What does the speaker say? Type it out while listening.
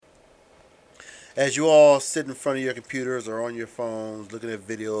As you all sit in front of your computers or on your phones looking at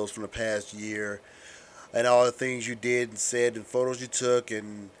videos from the past year and all the things you did and said and photos you took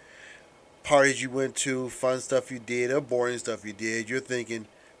and parties you went to, fun stuff you did or boring stuff you did, you're thinking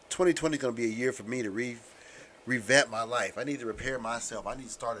 2020 is going to be a year for me to revamp my life. I need to repair myself. I need to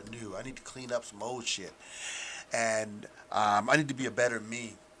start anew. I need to clean up some old shit. And I need to be a better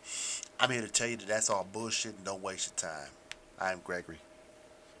me. I'm here to tell you that that's all bullshit and don't waste your time. I'm Gregory.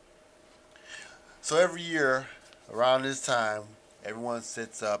 So every year around this time, everyone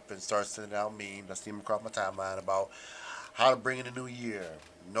sits up and starts sending out memes. I see them across my timeline about how to bring in a new year.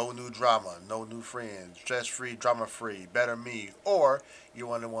 No new drama, no new friends, stress free, drama free, better me. Or you're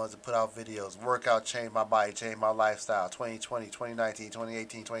one of the ones that put out videos, workout, change my body, change my lifestyle. 2020, 2019,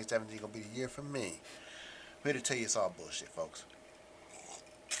 2018, 2017 gonna be the year for me. I'm here to tell you it's all bullshit, folks.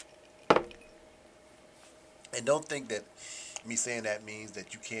 And don't think that me saying that means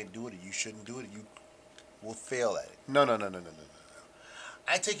that you can't do it or you shouldn't do it or you will fail at it. No, no, no, no, no, no, no.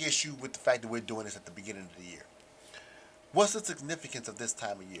 I take issue with the fact that we're doing this at the beginning of the year. What's the significance of this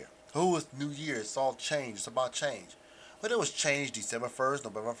time of year? Oh, it's New Year. It's all change. It's about change. But it was changed December 1st,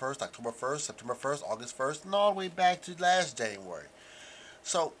 November 1st, October 1st, September 1st, August 1st, and all the way back to last January.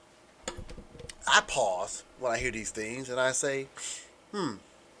 So I pause when I hear these things and I say, hmm,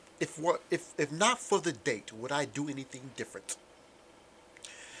 if not for the date, would I do anything different?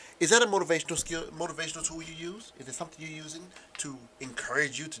 Is that a motivational tool you use? Is it something you're using to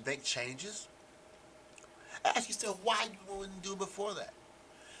encourage you to make changes? Ask yourself why you wouldn't do it before that.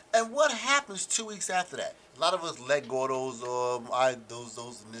 And what happens 2 weeks after that? A lot of us let go of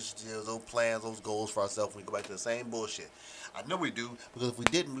those initiatives, those plans, those goals for ourselves. We go back to the same bullshit. I know we do because if we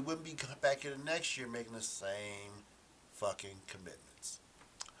didn't, we wouldn't be back here the next year making the same fucking commitments.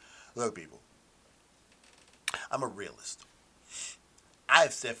 Look, people, I'm a realist.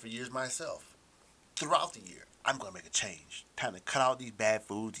 I've said for years myself, throughout the year, I'm going to make a change. Time to cut out these bad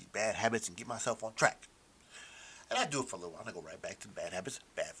foods, these bad habits, and get myself on track. And I do it for a little while. I go right back to the bad habits,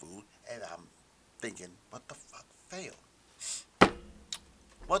 bad food, and I'm thinking, what the fuck failed?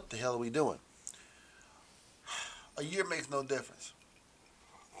 What the hell are we doing? A year makes no difference.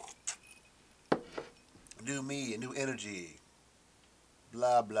 New me, a new energy,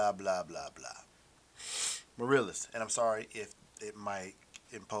 blah, blah, blah, blah, blah. I'm a realist, and I'm sorry if it might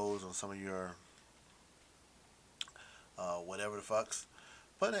impose on some of your whatever the fucks.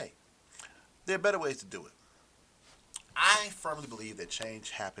 But hey, there are better ways to do it. I firmly believe that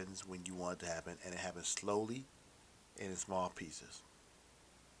change happens when you want it to happen, and it happens slowly and in small pieces.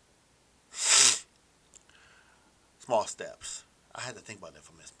 Small steps. I had to think about that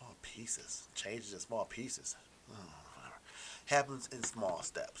for a minute. Small pieces. Changes in small pieces. Whatever. Happens in small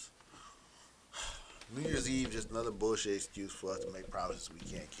steps. New Year's Eve just another bullshit excuse for us to make promises we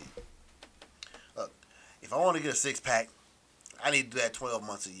can't keep. Look, if I want to get a six pack, I need to do that 12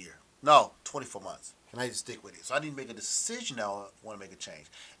 months a year. No, 24 months. And I need to stick with it. So I need to make a decision now. I want to make a change.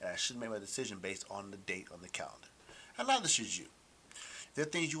 And I should make my decision based on the date on the calendar. And neither should you. If there are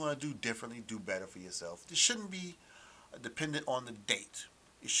things you want to do differently, do better for yourself. This shouldn't be dependent on the date.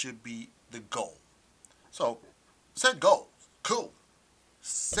 It should be the goal. So set goals. Cool.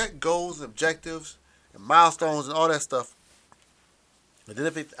 Set goals and objectives and milestones and all that stuff.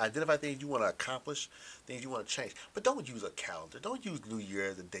 Identify things you want to accomplish, things you want to change. But don't use a calendar. Don't use New Year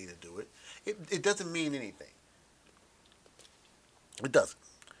as a day to do it. It doesn't mean anything. It doesn't.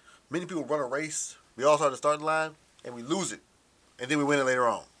 Many people run a race. We all start at the starting line, and we lose it. And then we win it later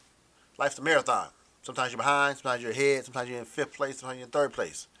on. Life's a marathon. Sometimes you're behind, sometimes you're ahead, sometimes you're in fifth place, sometimes you're in third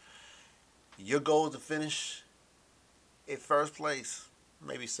place. Your goal is to finish in first place,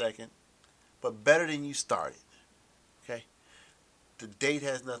 maybe second, but better than you started. Okay? The date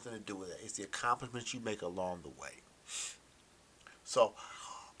has nothing to do with that. It's the accomplishments you make along the way. So,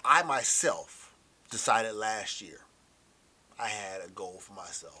 I myself decided last year I had a goal for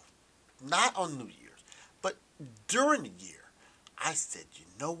myself. Not on New Year's, but during the year, I said, you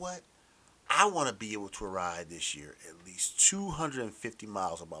know what? I want to be able to ride this year at least 250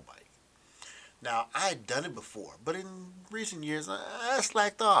 miles on my bike. Now, I had done it before, but in recent years, I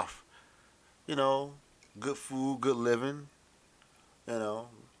slacked off. You know, good food, good living,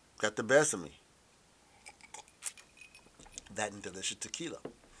 got the best of me. That and delicious tequila.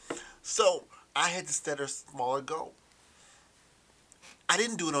 So, I had to set a smaller goal. I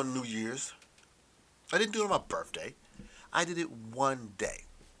didn't do it on New Year's. I didn't do it on my birthday. I did it one day.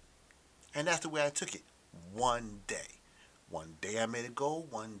 And that's the way I took it. One day. One day I made a goal,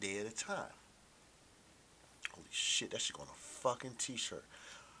 one day at a time. Holy shit, that should go on a fucking t-shirt.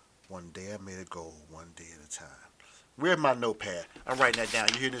 One day I made a goal, one day at a time. Where's my notepad? I'm writing that down.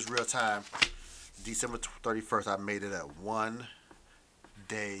 You hear this real time. December 31st, I made it at 1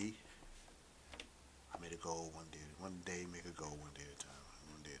 day. I made a goal 1 day. 1 day, make a goal 1 day at a time.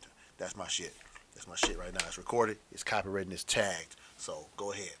 1 day at a time. That's my shit. That's my shit right now. It's recorded. It's copyrighted. It's tagged. So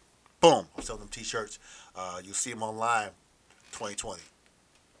go ahead. Boom. I'm selling them t-shirts. You'll see them online 2020.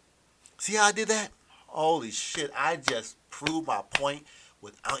 See how I did that? Holy shit. I just proved my point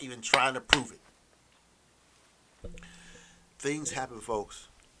without even trying to prove it. Things happen, folks.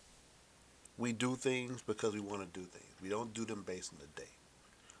 We do things because we want to do things. We don't do them based on the day.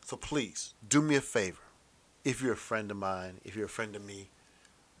 So please, do me a favor. If you're a friend of mine, if you're a friend of me,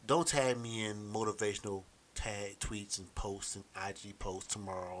 don't tag me in motivational tag tweets and posts and IG posts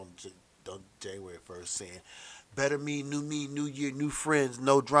tomorrow on January 1st saying, better me, new year, new friends,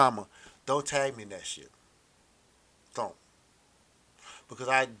 no drama. Don't tag me in that shit. Don't. Because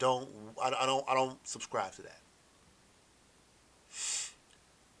I don't subscribe to that.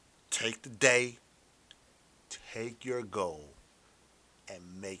 Take the day, take your goal,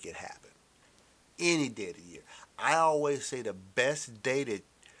 and make it happen. Any day of the year. I always say the best day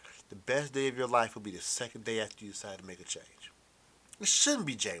of your life will be the second day after you decide to make a change. It shouldn't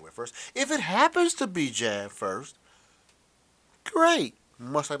be January 1st. If it happens to be Jan 1st, great.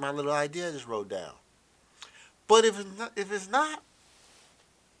 Much like my little idea I just wrote down. But if it's not,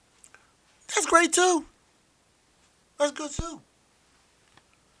 that's great too. That's good too.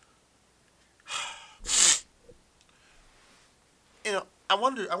 You know, I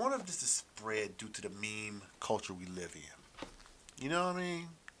wonder if this is spread due to the meme culture we live in. You know what I mean?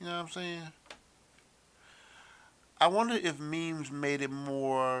 You know what I'm saying? I wonder if memes made it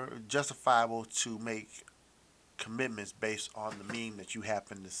more justifiable to make commitments based on the meme that you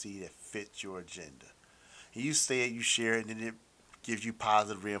happen to see that fits your agenda. And you say it, you share it, and then it gives you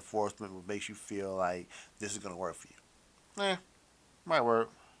positive reinforcement, what makes you feel like this is going to work for you. Might work.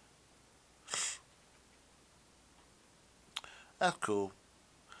 That's cool.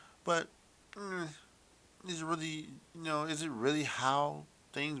 But is it really how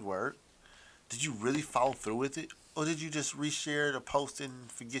things work? Did you really follow through with it? Or did you just reshare the post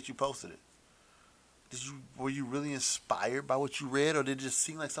and forget you posted it? Were you really inspired by what you read, or did it just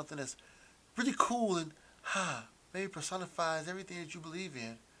seem like something that's really cool and maybe personifies everything that you believe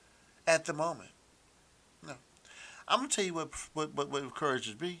in at the moment? No. I'm gonna tell you what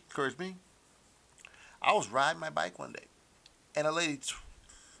encouraged me. I was riding my bike one day, and a lady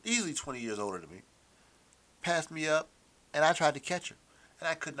easily 20 years older than me passed me up, and I tried to catch her, and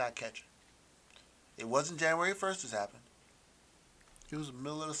I could not catch her. It wasn't January 1st this happened. It was the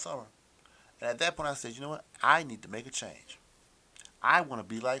middle of the summer. And at that point I said, you know what? I need to make a change. I want to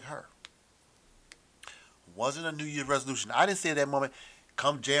be like her. It wasn't a New Year's resolution. I didn't say at that moment,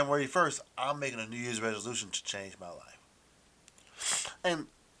 come January 1st, I'm making a New Year's resolution to change my life. And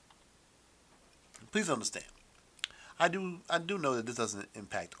please understand, I do know that this doesn't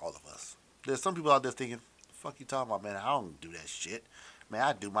impact all of us. There's some people out there thinking, the fuck you talking about, man? I don't do that shit. Man,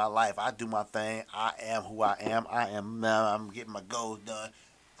 I do my life. I do my thing. I am who I am. I'm getting my goals done.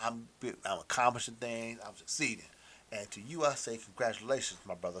 I'm accomplishing things. I'm succeeding. And to you, I say congratulations,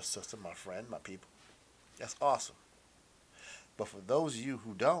 my brother, sister, my friend, my people. That's awesome. But for those of you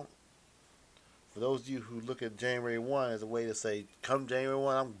who don't, for those of you who look at January 1 as a way to say, come January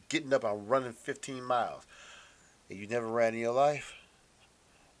 1, I'm getting up, I'm running 15 miles. And you never ran in your life,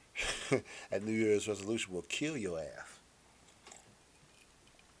 that New Year's resolution will kill your ass.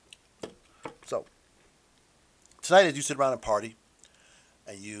 So, tonight as you sit around and party,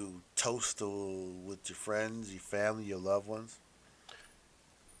 and you toast with your friends, your family, your loved ones,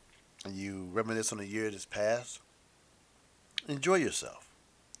 and you reminisce on the year that's passed, enjoy yourself.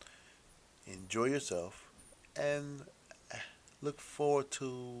 Enjoy yourself, and look forward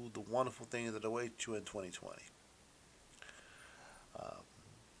to the wonderful things that await you in 2020.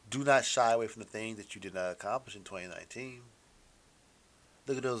 Do not shy away from the things that you did not accomplish in 2019.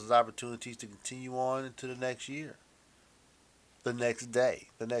 Look at those as opportunities to continue on into the next year, the next day,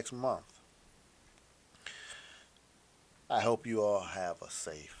 the next month. I hope you all have a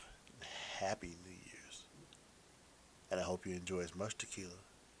safe, happy New Year's. And I hope you enjoy as much tequila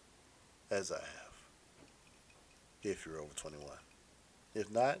as I have, if you're over 21. If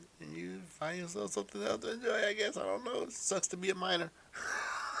not, then you find yourself something else to enjoy, I guess. I don't know. It sucks to be a minor.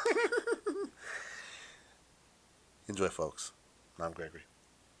 Enjoy, folks. I'm Gregory.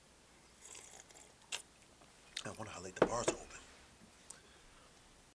 I wonder how late the bars are open.